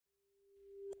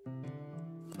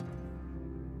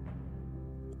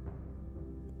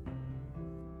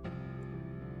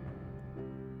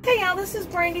Hey y'all, this is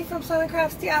Brandy from Southern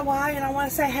Crafts DIY, and I want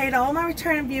to say hey to all my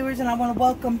returning viewers, and I want to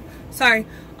welcome,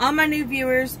 all my new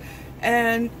viewers.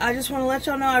 And I just want to let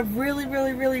y'all know I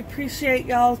really appreciate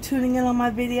y'all tuning in on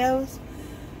my videos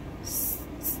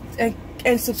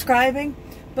and subscribing.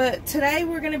 But today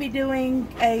we're going to be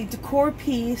doing a decor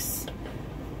piece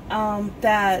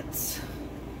that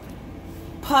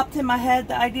popped in my head,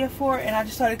 the idea for it, and I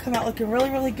just thought it'd come out looking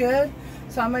really good.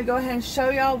 So I'm going to go ahead and show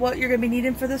y'all what you're going to be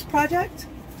needing for this project.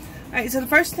 Alright, so the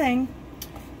first thing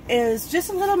is just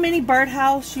a little mini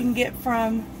birdhouse you can get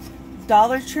from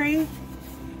Dollar Tree.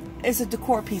 It's a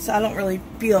decor piece. I don't really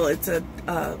feel it's a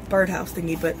birdhouse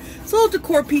thingy, but it's a little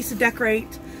decor piece to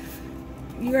decorate.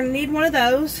 You're going to need one of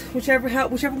those, whichever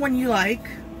one you like.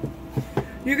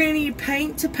 You're going to need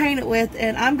paint to paint it with,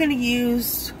 and I'm going to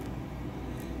use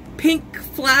Pink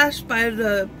Flash by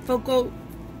the Folk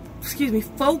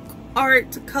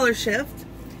Art Color Shift.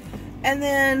 And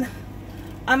then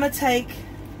I'm going to take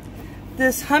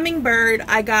this Hummingbird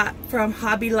I got from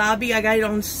Hobby Lobby. I got it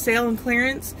on sale and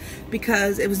clearance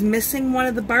because it was missing one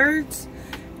of the birds.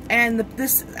 And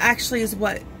this actually is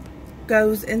what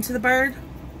goes into the bird.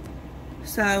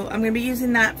 So I'm going to be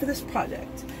using that for this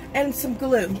project. And some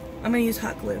glue. I'm going to use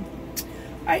hot glue.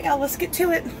 Alright y'all, let's get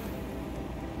to it.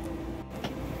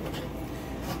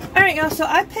 Alright y'all, so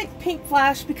I picked Pink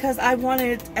Flash because I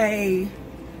wanted a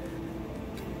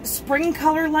spring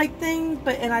color like thing,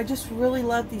 and I just really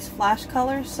love these flash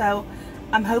colors, so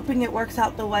I'm hoping it works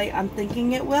out the way I'm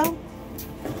thinking it will.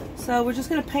 So we're just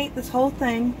going to paint this whole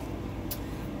thing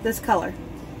this color.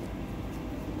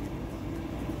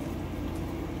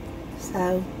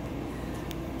 So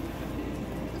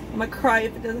I'm going to cry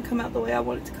if it doesn't come out the way I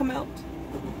want it to come out.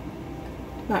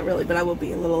 Not really, but I will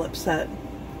be a little upset.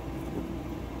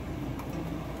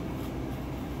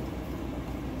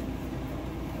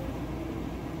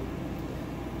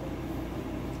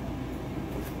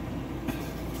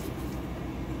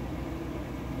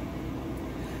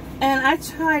 And I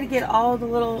try to get all the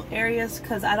little areas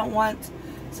because I don't want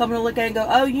someone to look at it and go,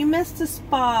 oh, you missed a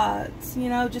spot. You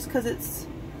know, just because it's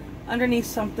underneath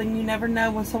something. You never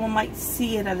know when someone might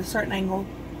see it at a certain angle.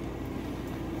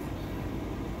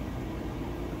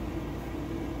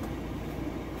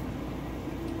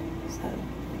 So.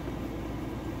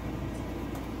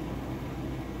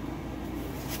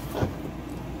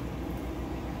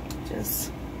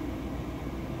 Just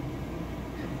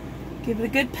give it a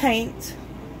good paint.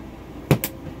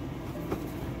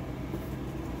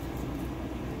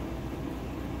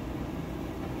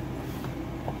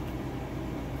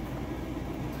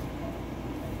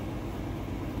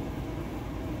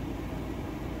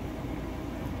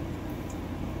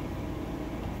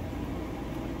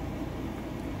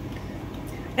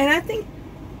 And I think,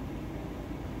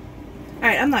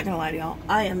 alright, I'm not going to lie to y'all.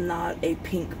 I am not a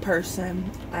pink person.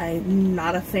 I'm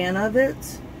not a fan of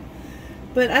it.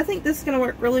 But I think this is going to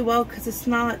work really well because it's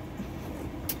really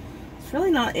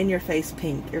not in your face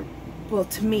pink. Well,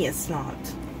 to me it's not.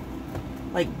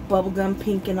 Like bubblegum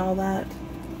pink and all that.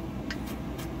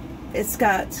 It's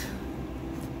got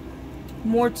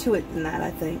more to it than that, I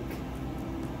think.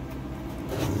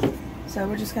 So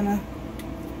we're just going to,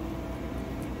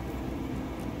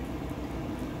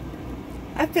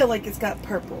 I feel like it's got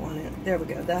purple on it. There we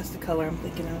go. That's the color I'm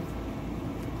thinking of.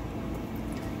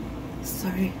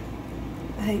 Sorry.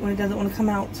 I hate when it doesn't want to come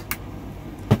out.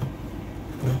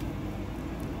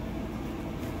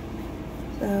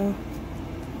 So, I'm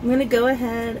going to go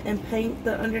ahead and paint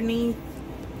the underneath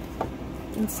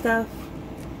and stuff.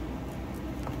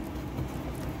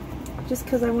 Just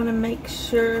because I want to make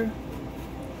sure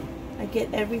I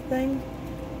get everything.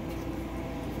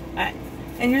 Alright.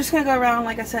 And you're just going to go around,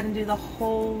 like I said, and do the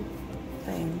whole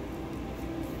thing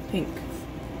pink.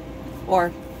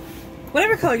 Or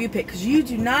whatever color you pick, because you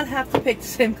do not have to pick the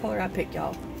same color I picked,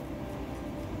 y'all.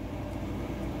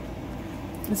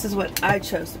 This is what I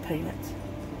chose to paint it.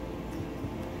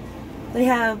 They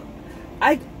have,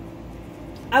 I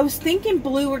was thinking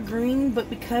blue or green, but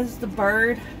because the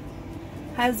bird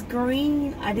has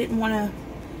green, I didn't want to,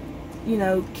 you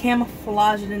know,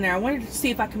 camouflage it in there. I wanted to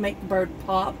see if I could make the bird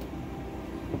pop.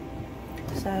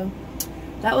 So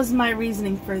that was my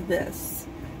reasoning for this.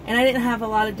 And I didn't have a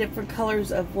lot of different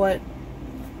colors of what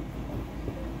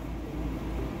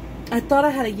I thought I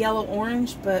had a yellow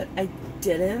orange, but I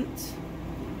didn't.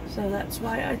 So that's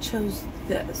why I chose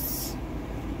this.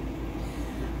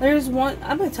 There's one,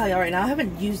 I'm going to tell y'all right now, I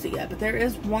haven't used it yet, but there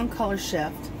is one color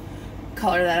shift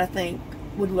color that I think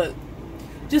would look,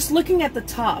 just looking at the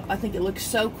top, I think it looks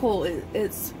so cool.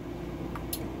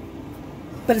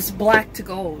 But it's black to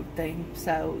gold thing,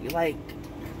 so like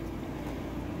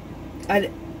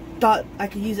thought I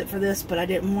could use it for this, but I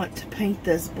didn't want to paint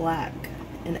this black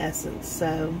in essence,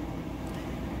 so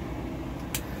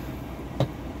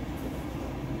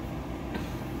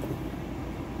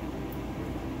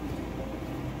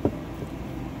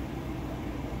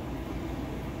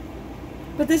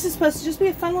but this is supposed to just be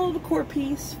a fun little decor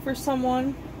piece for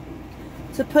someone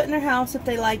to put in their house if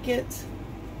they like it.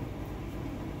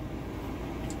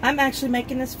 I'm actually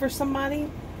making this for somebody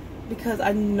because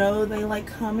I know they like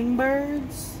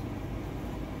hummingbirds.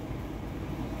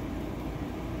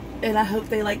 And I hope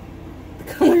they like the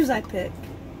colors I pick.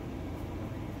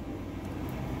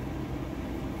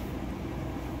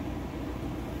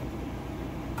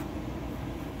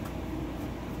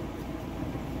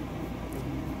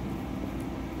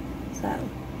 So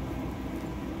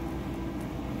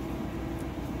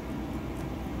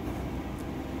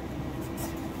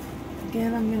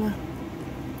again, I'm gonna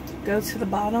go to the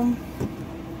bottom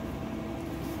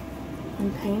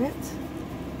and paint it.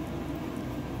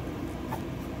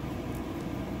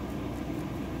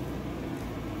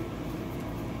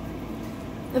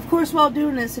 Of course, while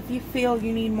doing this, if you feel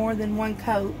you need more than one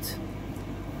coat,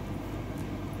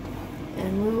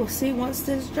 and we will see once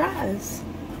this dries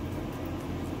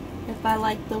if I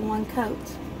like the one coat.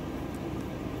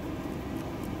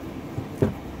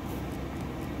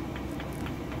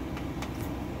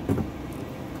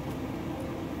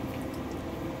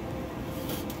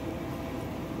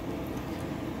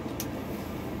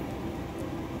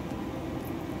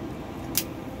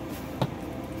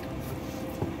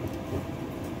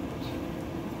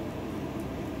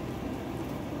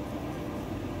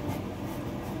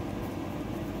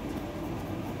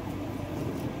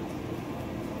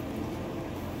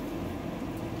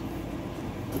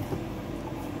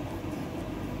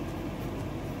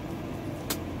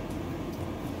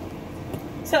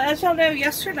 So as y'all know,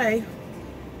 yesterday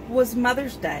was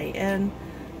Mother's Day, and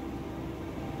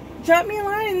drop me a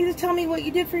line and either tell me what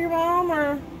you did for your mom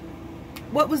or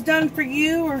what was done for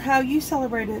you or how you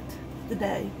celebrated the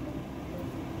day.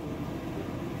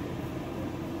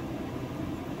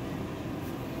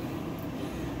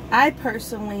 I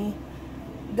personally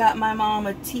got my mom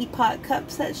a teapot cup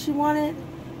set she wanted,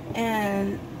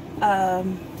 and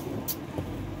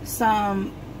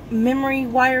some memory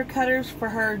wire cutters for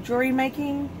her jewelry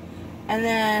making, and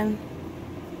then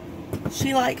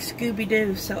she likes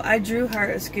Scooby-Doo, so I drew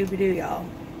her a Scooby-Doo, y'all.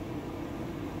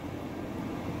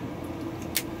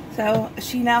 So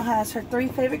she now has her 3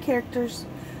 favorite characters.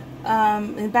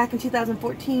 And back in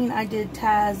 2014 I did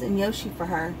Taz and Yoshi for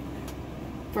her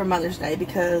for Mother's Day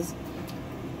because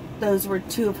those were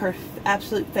 2 of her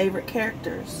absolute favorite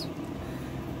characters.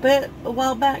 But a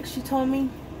while back she told me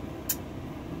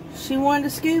she wanted a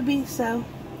Scooby, so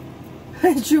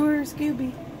I drew her a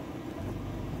Scooby.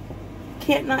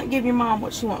 Can't not give your mom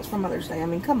what she wants for Mother's Day. I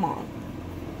mean, come on.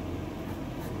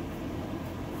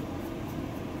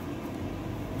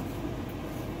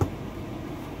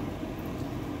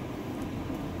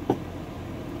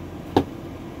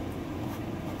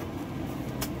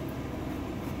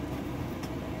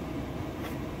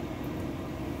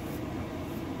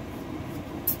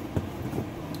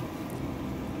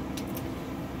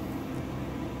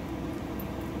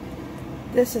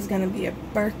 This is going to be a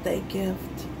birthday gift.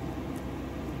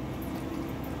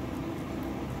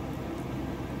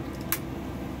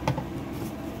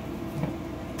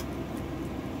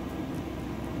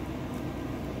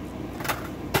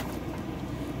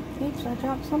 Oops, I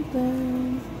dropped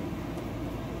something.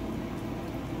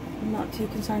 I'm not too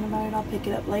concerned about it. I'll pick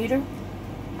it up later.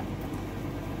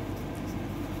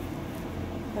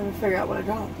 Gotta figure out what I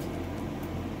dropped.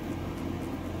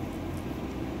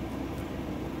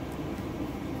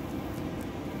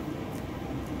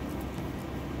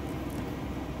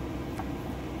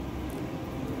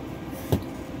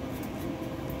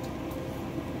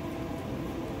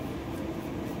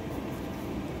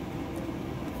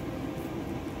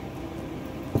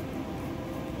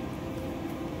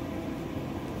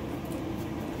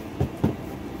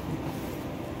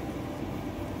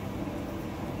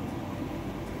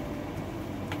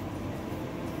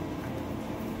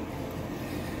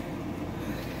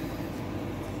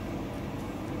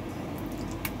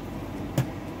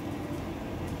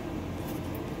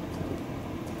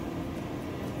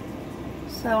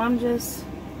 So I'm just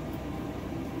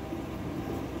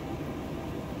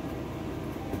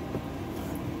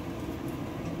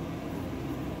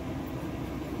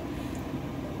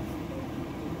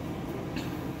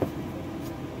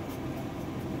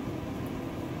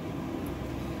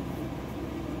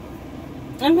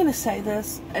I'm gonna say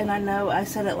this, and I know I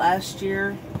said it last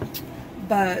year,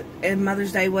 and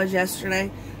Mother's Day was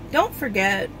yesterday. Don't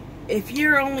forget, if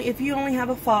you only have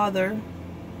a father,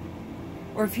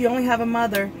 or if you only have a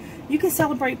mother, you can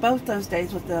celebrate both those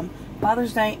days with them,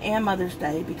 Father's Day and Mother's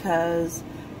Day, because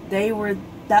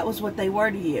that was what they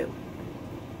were to you.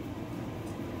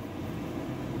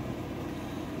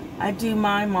 I do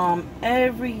my mom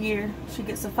every year. She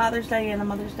gets a Father's Day and a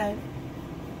Mother's Day.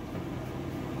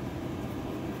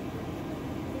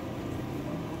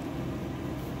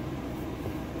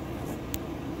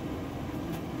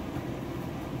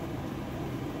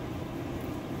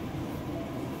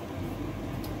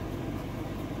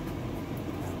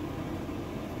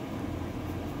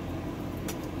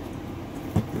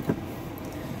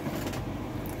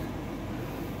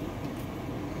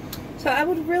 So I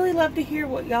would really love to hear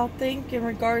what y'all think in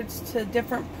regards to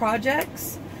different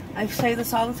projects. I say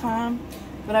this all the time,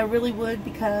 but I really would,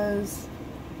 because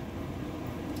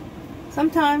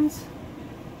sometimes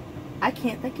I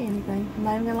can't think of anything. I'm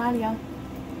not even gonna lie to y'all.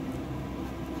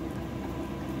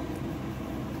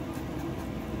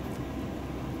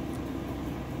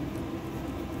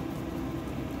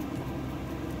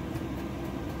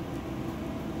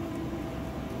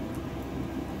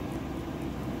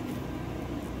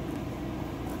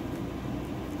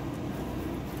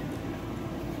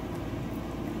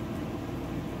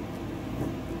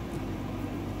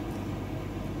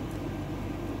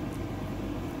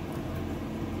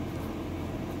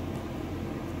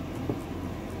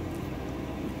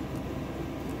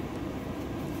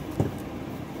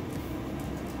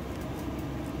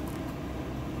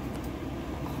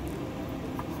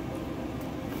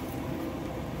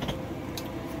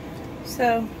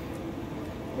 So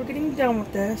we're getting done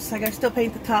with this. I gotta still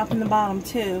paint the top and the bottom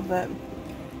too, but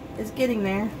it's getting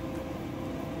there.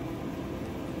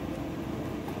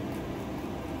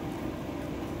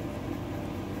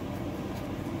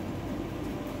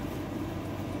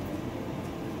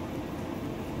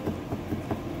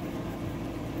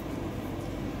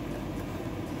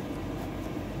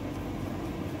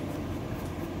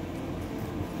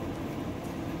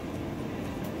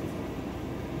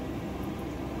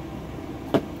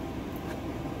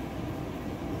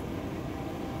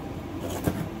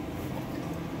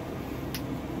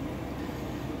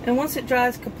 And once it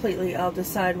dries completely, I'll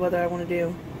decide whether I want to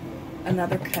do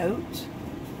another coat,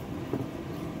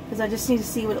 because I just need to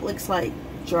see what it looks like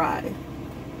dry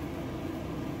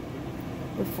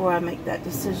before I make that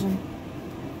decision.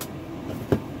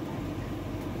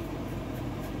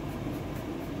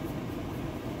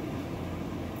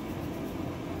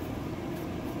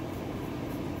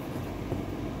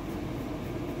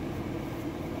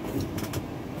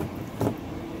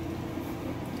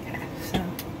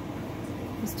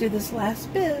 Do this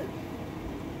last bit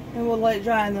and we'll let it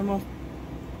dry, and then we'll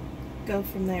go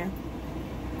from there.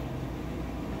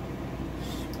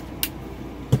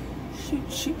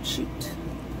 Shoot.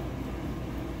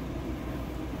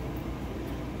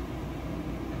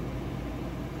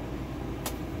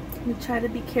 I'm gonna try to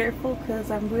be careful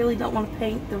because I really don't want to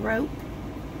paint the rope.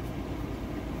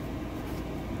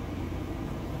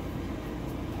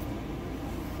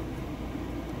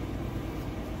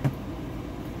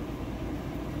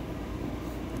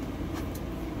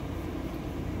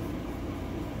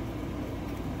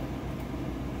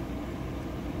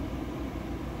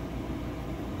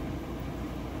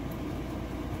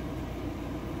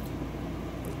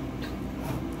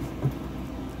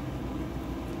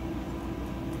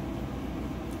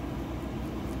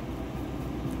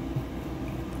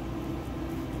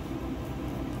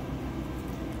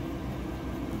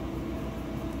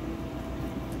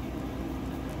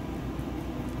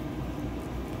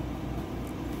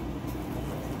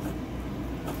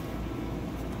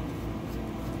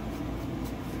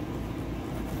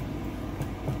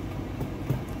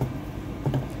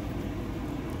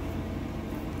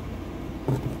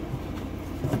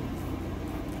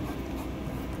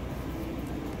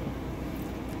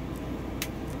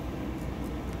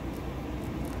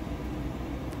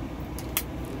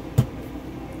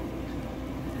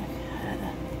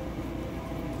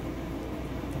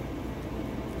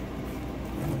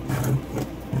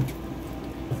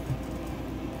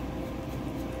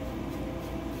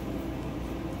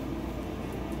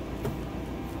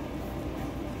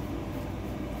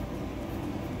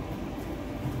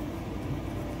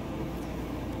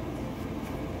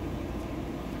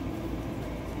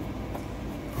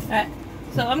 Alright,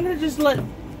 so I'm going to just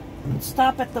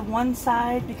stop at the one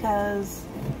side because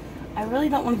I really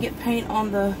don't want to get paint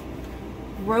on the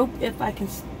rope if I can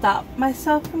stop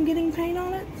myself from getting paint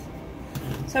on it.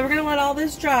 So we're going to let all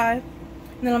this dry, and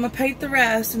then I'm going to paint the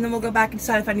rest, and then we'll go back and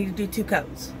decide if I need to do 2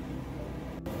 coats.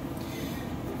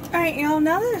 Alright, y'all,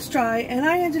 now that it's dry, and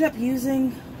I ended up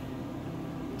using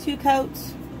 2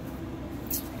 coats.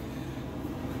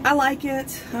 I like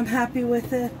it. I'm happy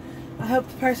with it. I hope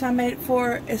the person I made it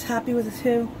for is happy with it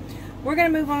too. We're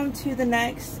going to move on to the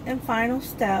next and final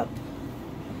step.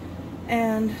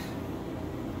 And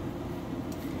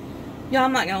y'all,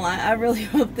 I'm not going to lie. I really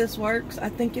hope this works. I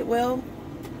think it will.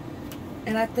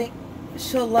 And I think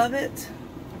she'll love it.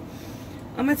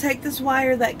 I'm going to take this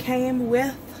wire that came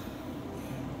with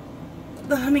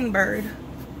the Hummingbird.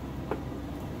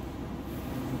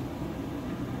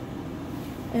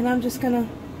 And I'm just going to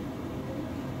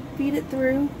feed it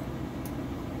through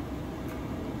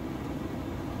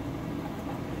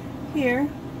here.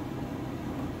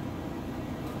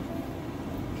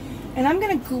 And I'm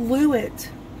going to glue it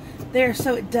there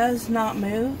so it does not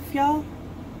move, y'all.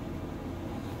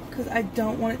 Because I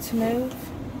don't want it to move.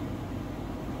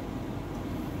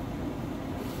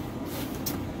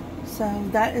 So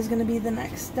that is going to be the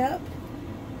next step.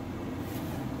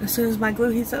 As soon as my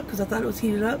glue heats up, because I thought it was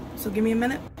heated up. So give me a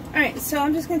minute. Alright, so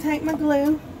I'm just going to take my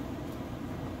glue.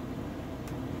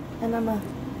 And I'm going to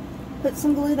put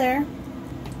some glue there.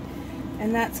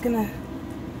 And that's going to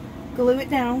glue it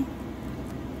down.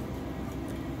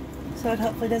 So it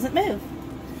hopefully doesn't move.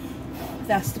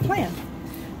 That's the plan.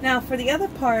 Now for the other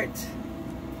part,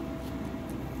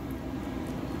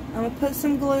 I'm going to put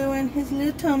some glue in his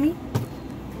little tummy.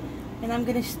 And I'm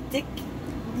going to stick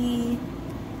the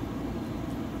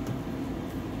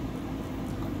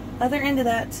other end of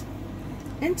that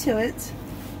into it.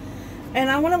 And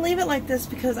I want to leave it like this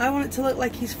because I want it to look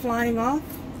like he's flying off.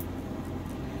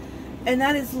 And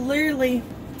that is literally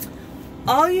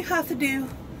all you have to do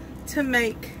to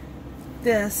make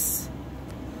this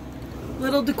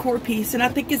little decor piece. And I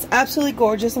think it's absolutely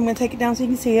gorgeous. I'm going to take it down so you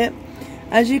can see it.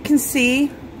 As you can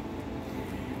see,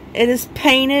 it is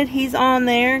painted. He's on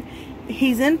there.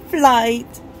 He's in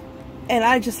flight. And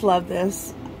I just love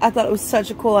this. I thought it was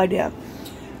such a cool idea.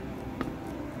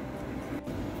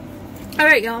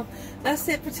 Alright, y'all. That's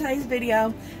it for today's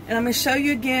video. And I'm going to show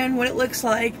you again what it looks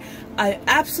like. I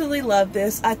absolutely love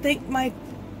this. I think my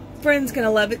friend's going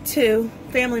to love it too.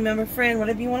 Family member, friend,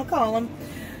 whatever you want to call them.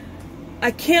 I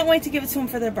can't wait to give it to them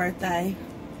for their birthday.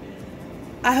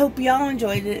 I hope y'all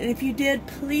enjoyed it. And if you did,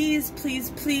 please, please,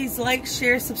 please like,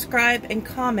 share, subscribe, and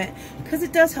comment. Because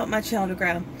it does help my channel to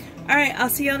grow. Alright, I'll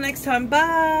see y'all next time.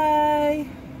 Bye!